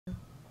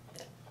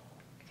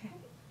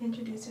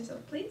Introduce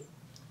yourself, please.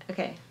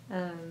 Okay.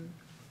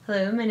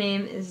 Hello, my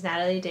name is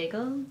Natalee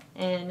Daigle,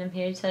 and I'm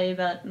here to tell you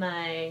about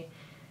my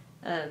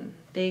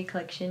big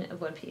collection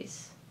of One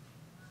Piece.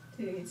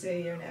 So you'd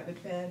say you're an avid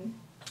fan.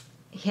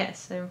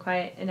 Yes, I'm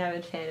quite an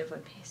avid fan of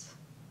One Piece.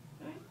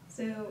 Alright.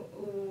 So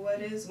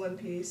what is One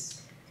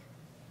Piece?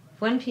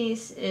 One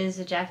Piece is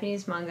a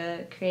Japanese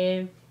manga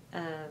created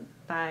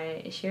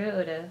by Ishiro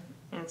Oda,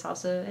 and it's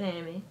also an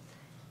anime.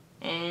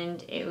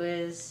 And it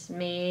was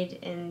made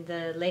in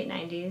the late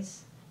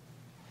 90s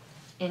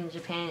in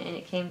Japan, and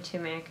it came to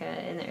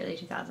America in the early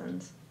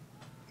 2000s.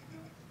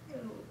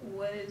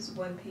 What is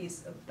One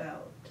Piece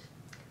about?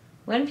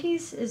 One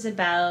Piece is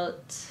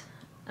about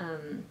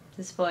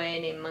this boy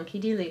named Monkey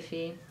D.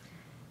 Luffy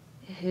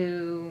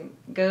who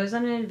goes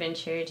on an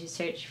adventure to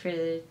search for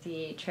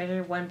the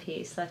treasure One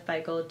Piece left by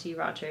Gold D.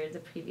 Roger, the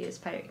previous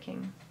Pirate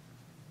King.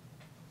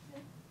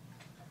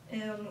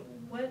 And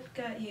what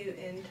got you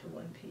into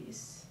One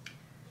Piece?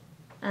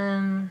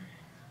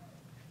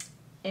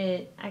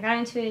 I got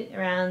into it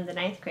around the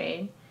 9th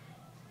grade,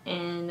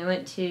 and I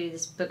went to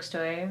this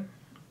bookstore,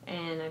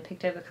 and I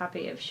picked up a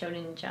copy of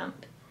Shonen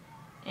Jump,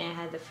 and it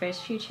had the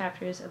first few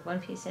chapters of One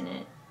Piece in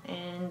it,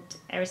 and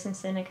ever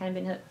since then I've kind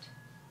of been hooked.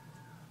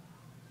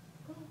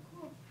 Oh,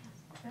 cool.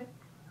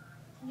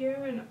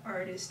 You're an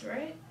artist,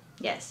 right?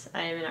 Yes,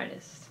 I am an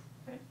artist.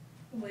 Right.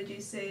 Would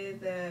you say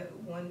that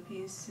One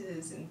Piece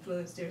has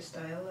influenced your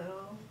style at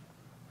all?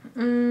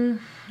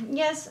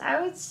 Yes,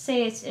 I would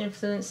say it's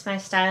influenced my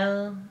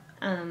style.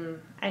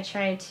 I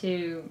try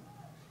to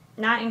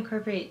not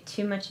incorporate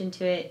too much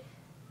into it,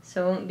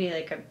 so it won't be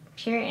like a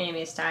pure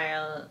anime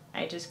style.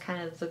 I just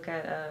kind of look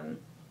at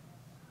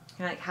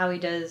like how he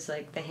does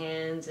like the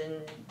hands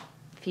and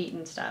feet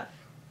and stuff,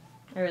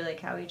 or like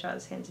how he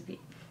draws hands and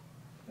feet.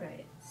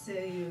 Right. So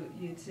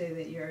you'd say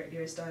that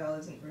your style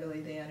isn't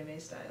really the anime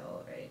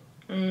style, right?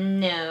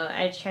 No,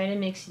 I try to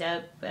mix it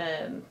up,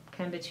 kind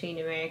of between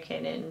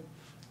American and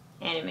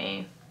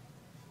anime.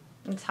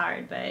 It's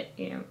hard, but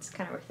it's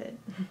kind of worth it.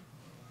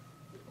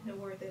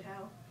 Worth it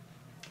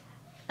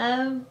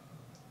how?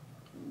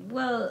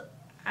 Well,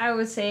 I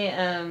would say,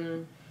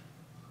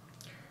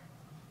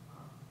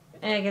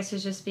 I guess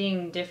it's just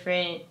being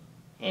different.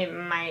 It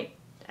might,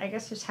 I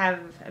guess, just have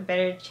a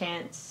better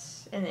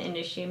chance in the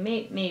industry.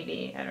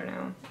 Maybe, I don't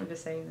know. I'm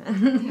just saying that.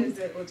 Is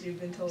that what you've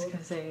been told?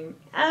 Just saying.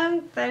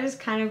 That is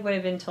kind of what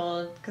I've been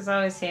told. Because I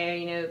always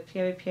say, if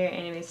you have a pure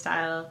anime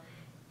style,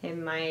 it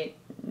might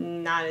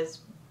not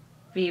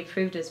be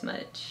approved as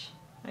much,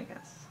 I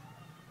guess.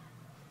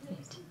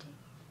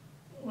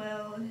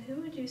 Well, who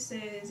would you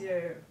say is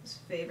your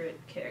favorite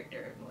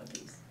character in One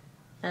Piece?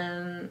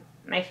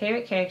 My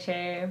favorite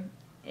character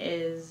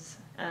is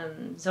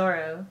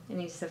Zoro, and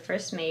he's the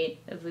first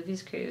mate of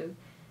Luffy's crew,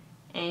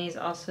 and he's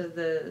also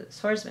the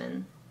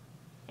swordsman.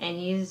 And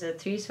he uses a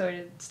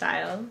 3-sworded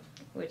style,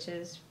 which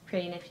is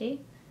pretty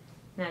nifty.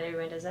 Not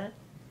everyone does that.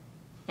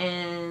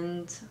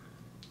 And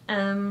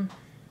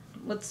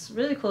what's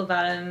really cool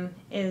about him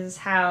is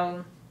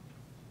how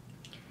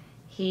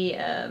he,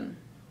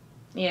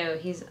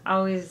 he's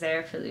always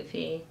there for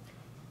Luffy,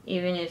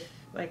 even if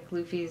like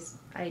Luffy's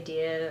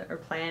idea or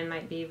plan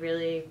might be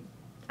really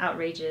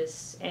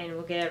outrageous and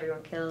will get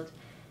everyone killed.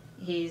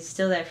 He's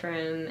still there for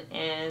him,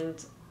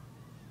 and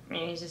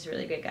he's just a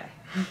really good guy.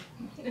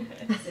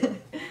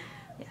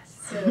 Yes.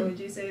 So would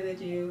you say that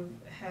you've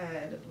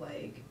had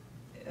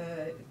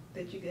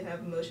that you could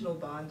have emotional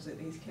bonds with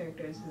these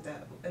characters? Is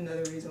that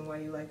another reason why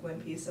you like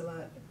One Piece a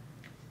lot?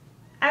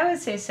 I would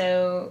say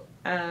so.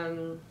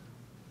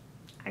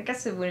 I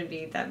guess it wouldn't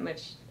be that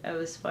much of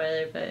a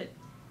spoiler, but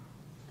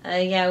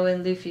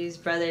when Luffy's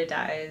brother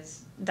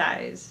dies,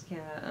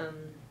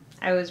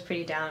 I was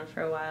pretty down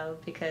for a while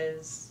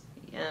because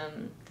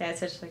they had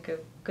such like a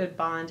good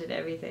bond and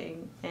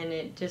everything, and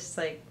it just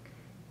like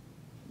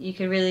you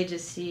could really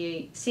just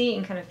see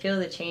and kind of feel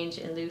the change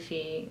in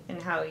Luffy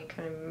and how he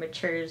kind of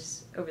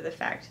matures over the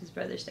fact his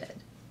brother's dead.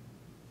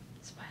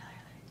 Spoiler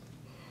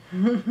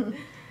alert.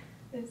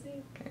 I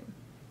see. Okay.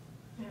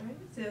 Alright,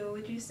 so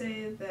would you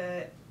say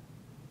that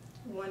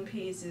One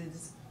Piece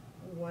is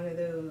one of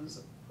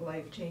those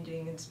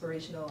life-changing,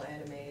 inspirational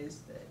animes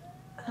that...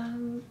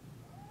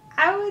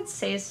 I would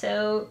say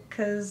so,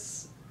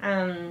 because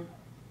there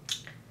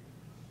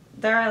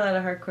are a lot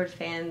of hardcore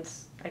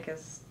fans, I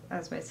guess,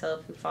 as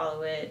myself, who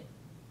follow it.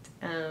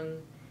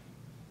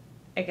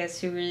 I guess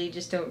who really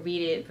just don't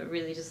read it, but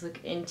really just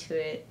look into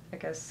it. I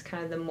guess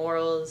kind of the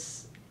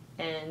morals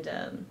and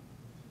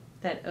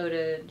that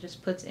Oda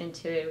just puts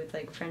into it with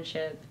like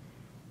friendship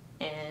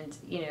and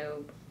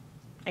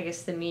I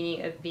guess the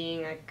meaning of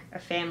being like a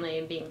family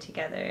and being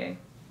together,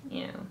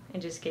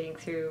 and just getting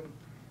through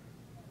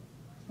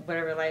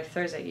whatever life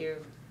throws at you,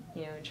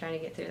 and trying to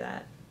get through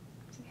that.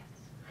 So,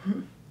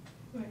 yes.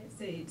 Right,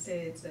 so you'd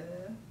say it's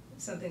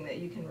something that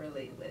you can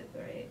relate with,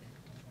 right?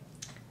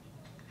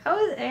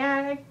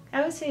 I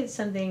would say it's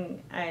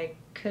something I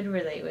could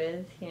relate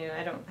with.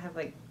 I don't have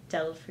like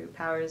devil fruit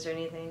powers or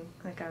anything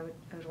like I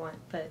would want,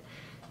 but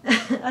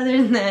other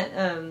than that,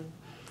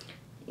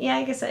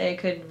 I guess I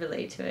could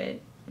relate to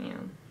it.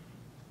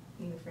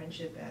 the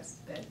friendship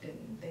aspect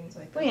and things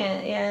like that. Well,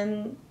 yeah,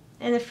 and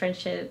the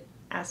friendship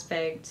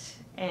aspect,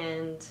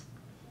 and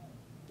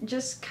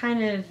just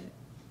kind of,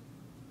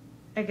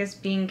 I guess,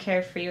 being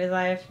carefree with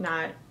life,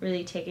 not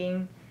really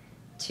taking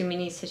too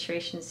many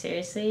situations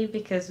seriously,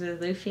 because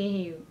with Luffy,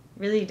 he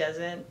really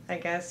doesn't. I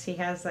guess he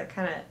has that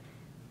kind of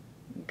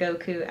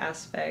Goku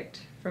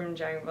aspect from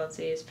Dragon Ball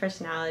Z. His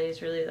personality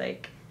is really,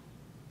 like,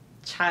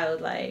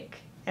 childlike,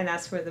 and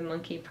that's where the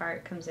monkey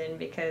part comes in,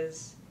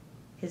 because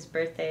his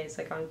birthday is,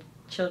 like, on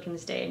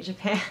Children's Day in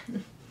Japan.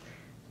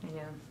 I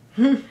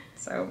know.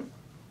 So,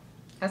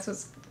 that's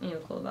what's,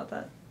 cool about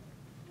that.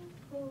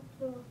 Cool.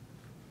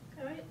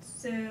 Alright,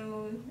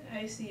 so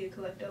I see you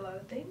collect a lot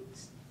of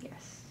things.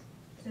 Yes.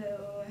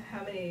 So,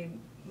 how many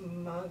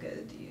manga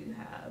do you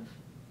have?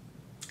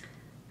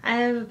 I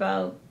have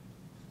about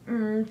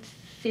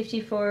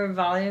 54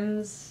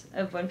 volumes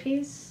of One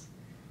Piece,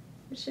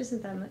 which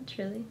isn't that much,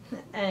 really.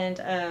 And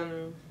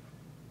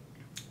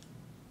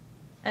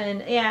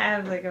yeah, I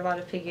have, like, a lot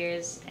of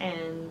figures,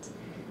 and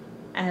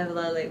I have a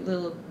lot of, like,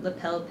 little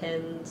lapel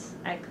pins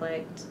I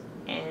collect,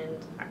 and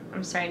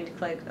I'm starting to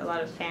collect a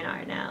lot of fan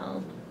art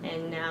now,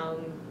 and now,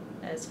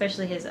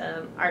 especially his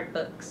art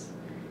books.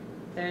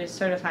 They're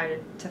sort of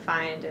hard to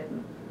find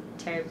and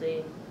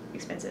terribly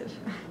expensive.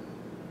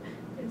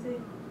 Is it?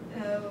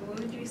 What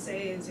would you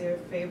say is your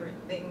favorite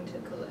thing to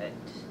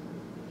collect?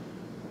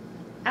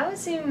 I would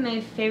say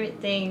my favorite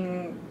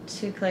thing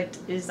to collect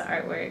is the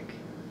artwork,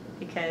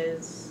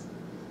 because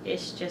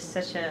it's just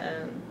such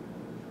a,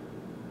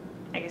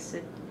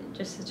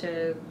 just such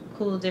a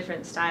cool,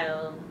 different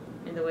style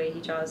in the way he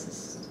draws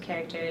his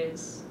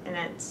characters, and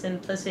that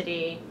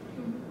simplicity,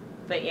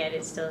 but yet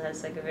it still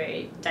has, like, a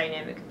very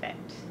dynamic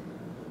effect.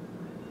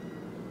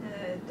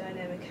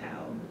 Dynamic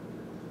how?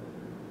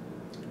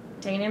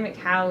 Dynamic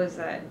how is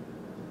that,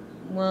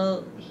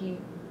 well, he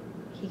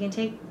can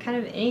take kind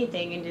of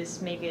anything and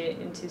just make it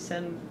into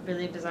some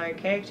really bizarre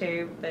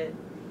character, but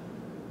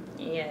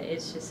yeah,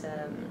 it's just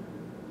I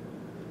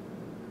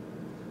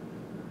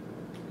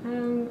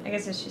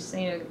guess it's just,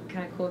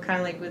 kind of cool, kind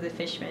of like with the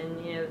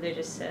Fishmen, they're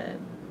just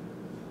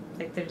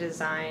like their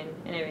design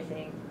and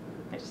everything.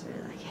 I just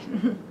really like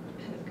it.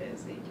 Okay,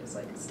 so you just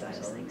like style. I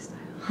just like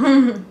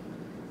style.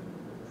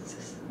 It's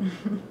just I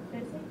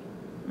think.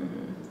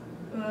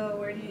 Well,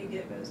 where do you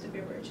get most of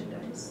your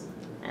merchandise?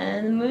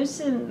 And most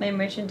of my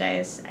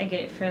merchandise, I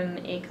get it from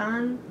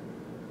Akon,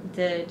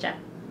 the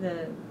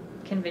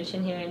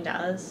convention here in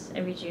Dallas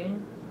every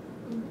June.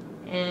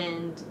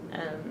 And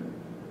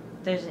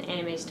there's an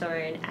anime store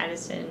in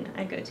Addison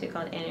I go to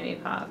called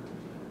Anime Pop,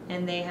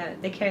 and they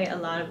carry a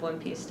lot of One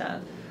Piece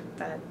stuff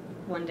that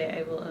one day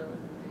I will own.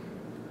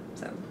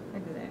 So I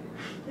go there.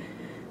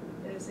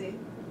 I see.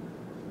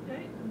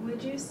 Alright.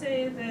 Would you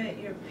say that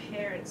your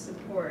parents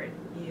support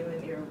you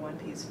in your One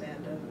Piece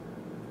fandom?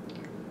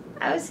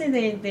 I would say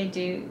they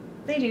do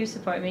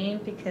support me,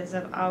 because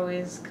I've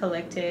always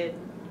collected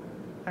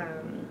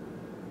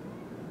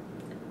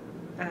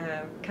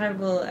kind of,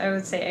 well, I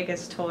would say, I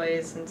guess,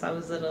 toys since I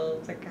was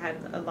little. Like, I had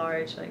a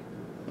large, like,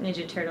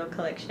 Ninja Turtle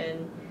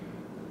collection,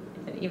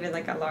 and even,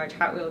 like, a large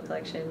Hot Wheel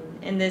collection.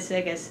 And this, I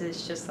guess,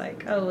 is just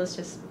like, oh, it's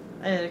just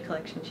another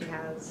collection she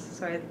has.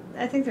 So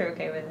I think they're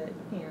okay with it.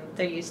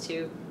 They're used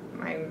to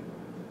my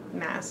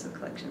massive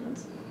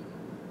collections.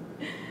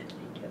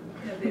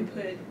 Have they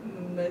put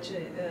much,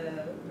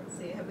 let's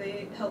see, have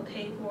they helped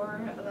pay for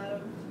a lot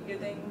of your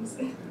things?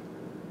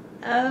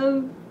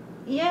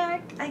 Yeah,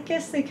 I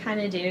guess they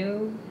kind of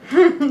do.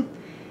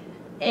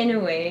 In a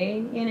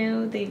way,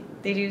 they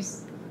do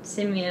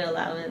send me an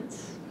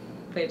allowance,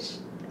 which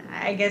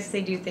I guess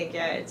they do think,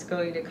 yeah, it's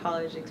going to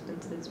college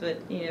expenses,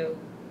 but,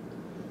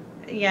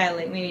 yeah,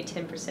 like maybe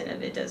 10%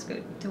 of it does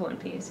go to One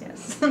Piece,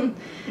 yes. I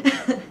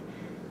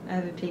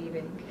have a piggy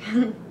bank.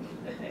 I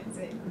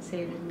see. I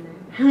saved it in there.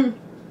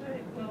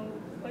 Alright, well,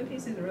 One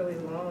Piece is really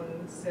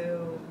long,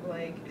 so,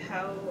 like,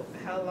 how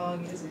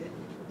long is it?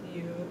 Do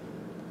you...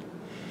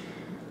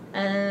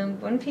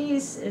 One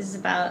Piece is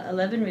about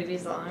 11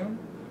 movies long,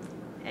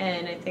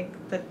 and I think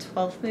the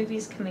 12th movie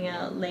is coming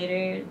out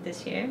later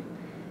this year.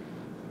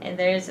 And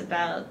there's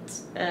about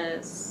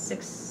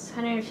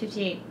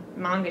 658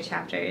 manga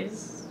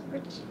chapters,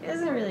 which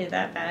isn't really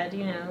that bad,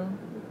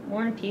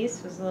 War and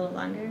Peace was a little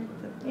longer,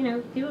 but,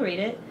 people read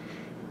it.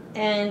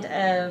 And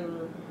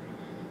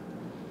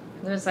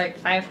there's like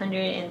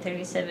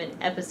 537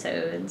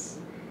 episodes,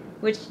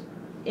 which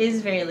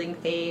is very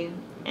lengthy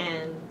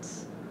and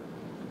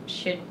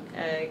should,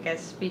 I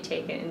guess, be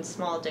taken in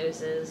small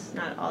doses,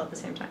 not all at the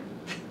same time.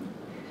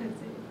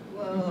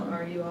 Well,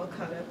 are you all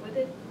caught up with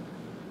it?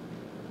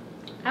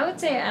 I would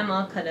say I'm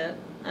all caught up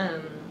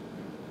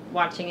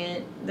watching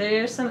it.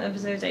 There are some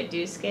episodes I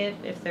do skip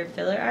if they're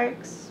filler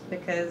arcs,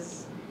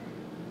 because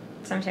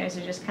sometimes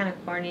they're just kind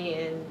of corny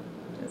and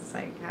it's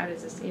like, how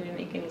does this even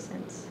make any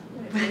sense?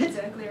 What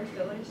exactly are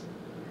fillers?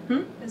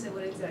 Is it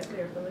what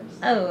exactly are fillers?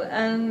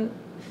 Oh,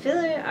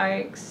 filler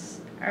arcs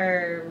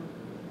are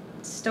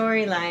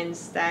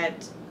storylines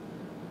that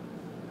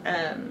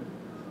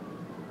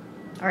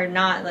are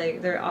not,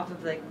 like, they're off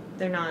of, like,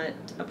 they're not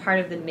a part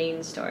of the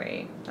main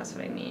story. That's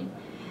what I mean.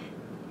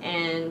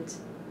 And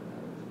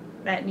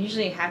that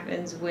usually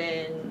happens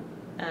when,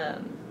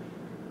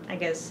 I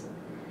guess,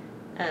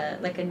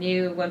 like a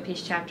new One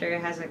Piece chapter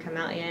hasn't come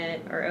out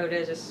yet, or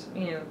Oda just,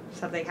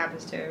 something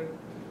happens to him,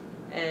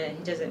 and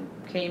he doesn't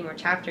create more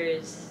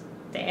chapters.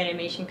 The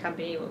animation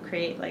company will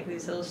create like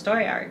these little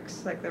story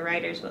arcs, like the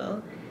writers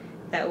will,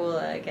 that will,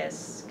 I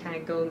guess, kind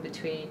of go in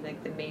between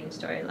like the main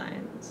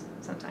storylines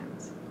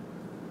sometimes.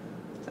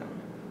 So.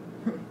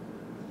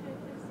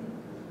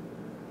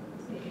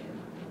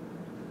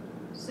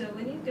 So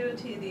when you go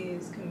to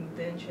these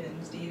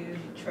conventions, do you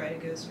try to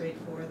go straight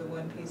for the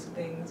One Piece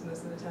things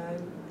most of the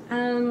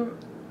time?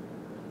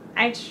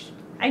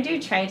 I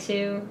do try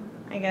to,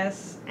 I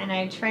guess, and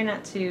I try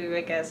not to,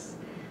 I guess,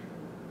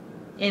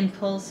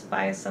 impulse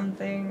buy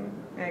something.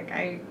 Like,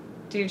 I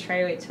do try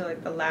to wait till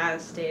like the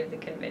last day of the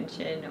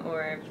convention,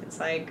 or if it's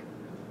like,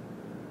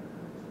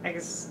 I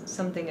guess,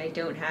 something I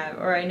don't have,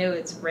 or I know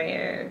it's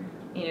rare,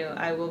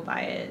 I will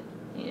buy it,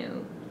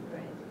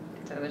 Right.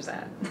 So there's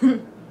that.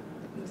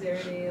 Is there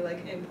any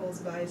like impulse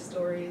buy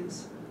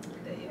stories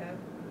that you have?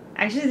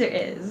 Actually, there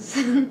is.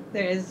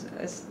 There is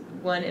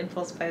one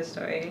impulse buy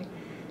story.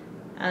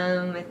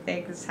 I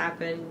think this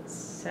happened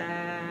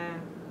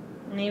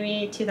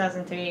maybe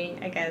 2003,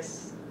 I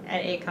guess,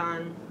 at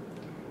Akon.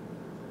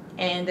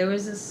 And there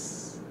was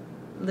this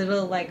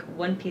little like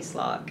One Piece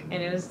lock,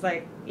 and it was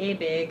like yay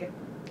big.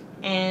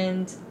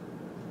 And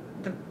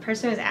the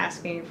person was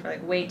asking for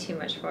like way too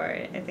much for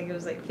it. I think it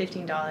was like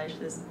 $15 for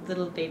this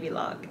little baby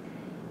lock.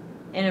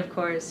 And of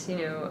course,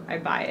 I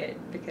buy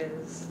it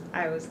because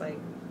I was like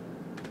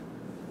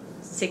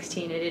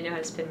 16. I didn't know how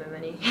to spend my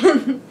money.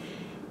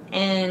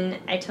 And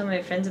I told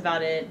my friends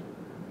about it.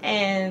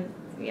 And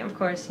of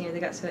course, they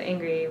got so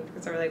angry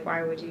because they were like,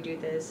 why would you do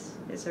this?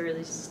 It's a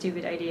really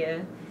stupid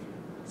idea.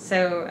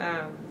 So,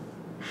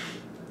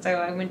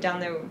 I went down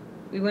there.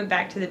 We went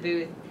back to the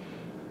booth.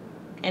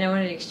 And I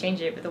wanted to exchange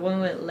it, but the woman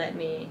wouldn't let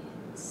me.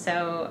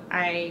 So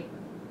I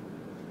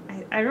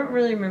don't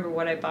really remember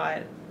what I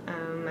bought.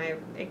 I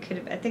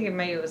think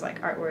it was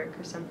like artwork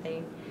or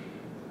something,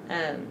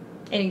 in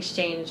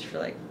exchange for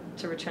like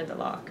to return the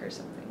lock or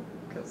something,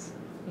 because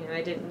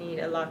I didn't need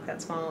a lock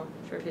that small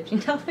for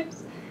 $15.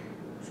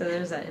 So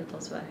there's that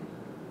impulse buy.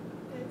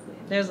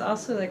 There's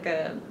also like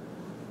a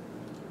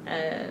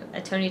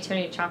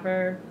Tony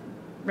Chopper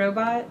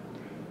robot,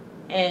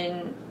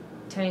 and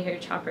Tony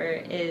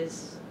Chopper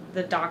is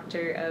the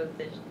doctor of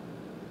the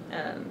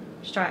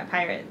Straw Hat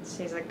Pirates.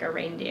 He's like a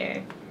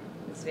reindeer.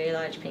 It's a very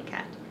large pink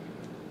cat.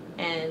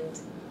 And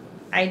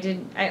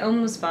I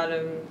almost bought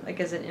him like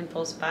as an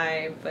impulse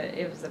buy, but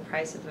it was the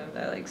price of him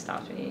that like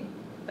stopped me.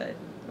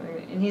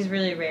 And he's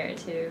really rare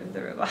too,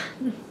 the robot.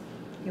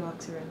 He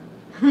walks around.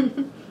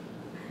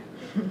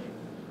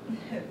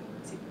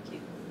 Super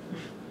cute.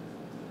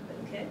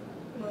 Okay.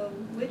 Well,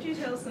 would you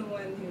tell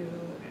someone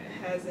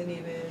who hasn't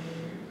even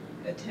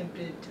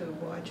attempted to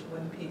watch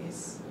One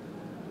Piece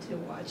to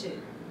watch it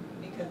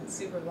because it's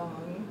super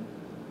long?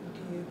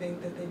 Do you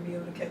think that they'd be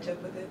able to catch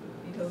up with it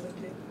if you told them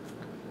to?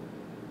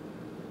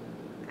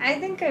 I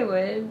think I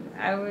would.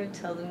 I would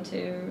tell them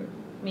to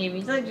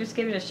maybe like just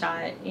give it a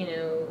shot,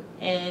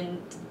 and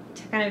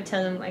to kind of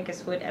tell them, I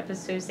guess, what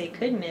episodes they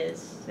could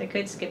miss. They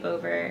could skip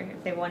over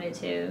if they wanted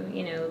to,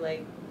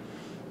 like,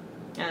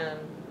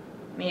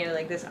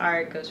 like this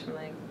arc goes from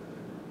like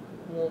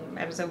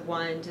episode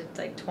 1 to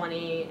like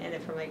 20, and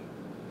then from like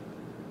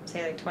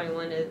say like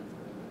 21 to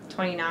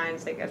 29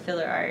 is like a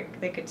filler arc.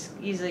 They could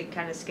easily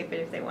kind of skip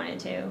it if they wanted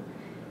to.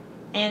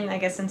 And I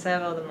guess since I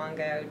have all the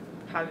manga, I would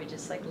probably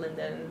just like lend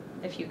them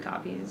a few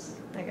copies,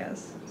 I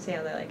guess, see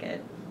how they like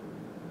it.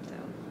 So.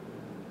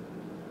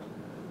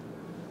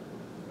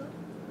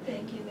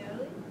 Thank you,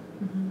 Natalee.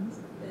 Mm-hmm.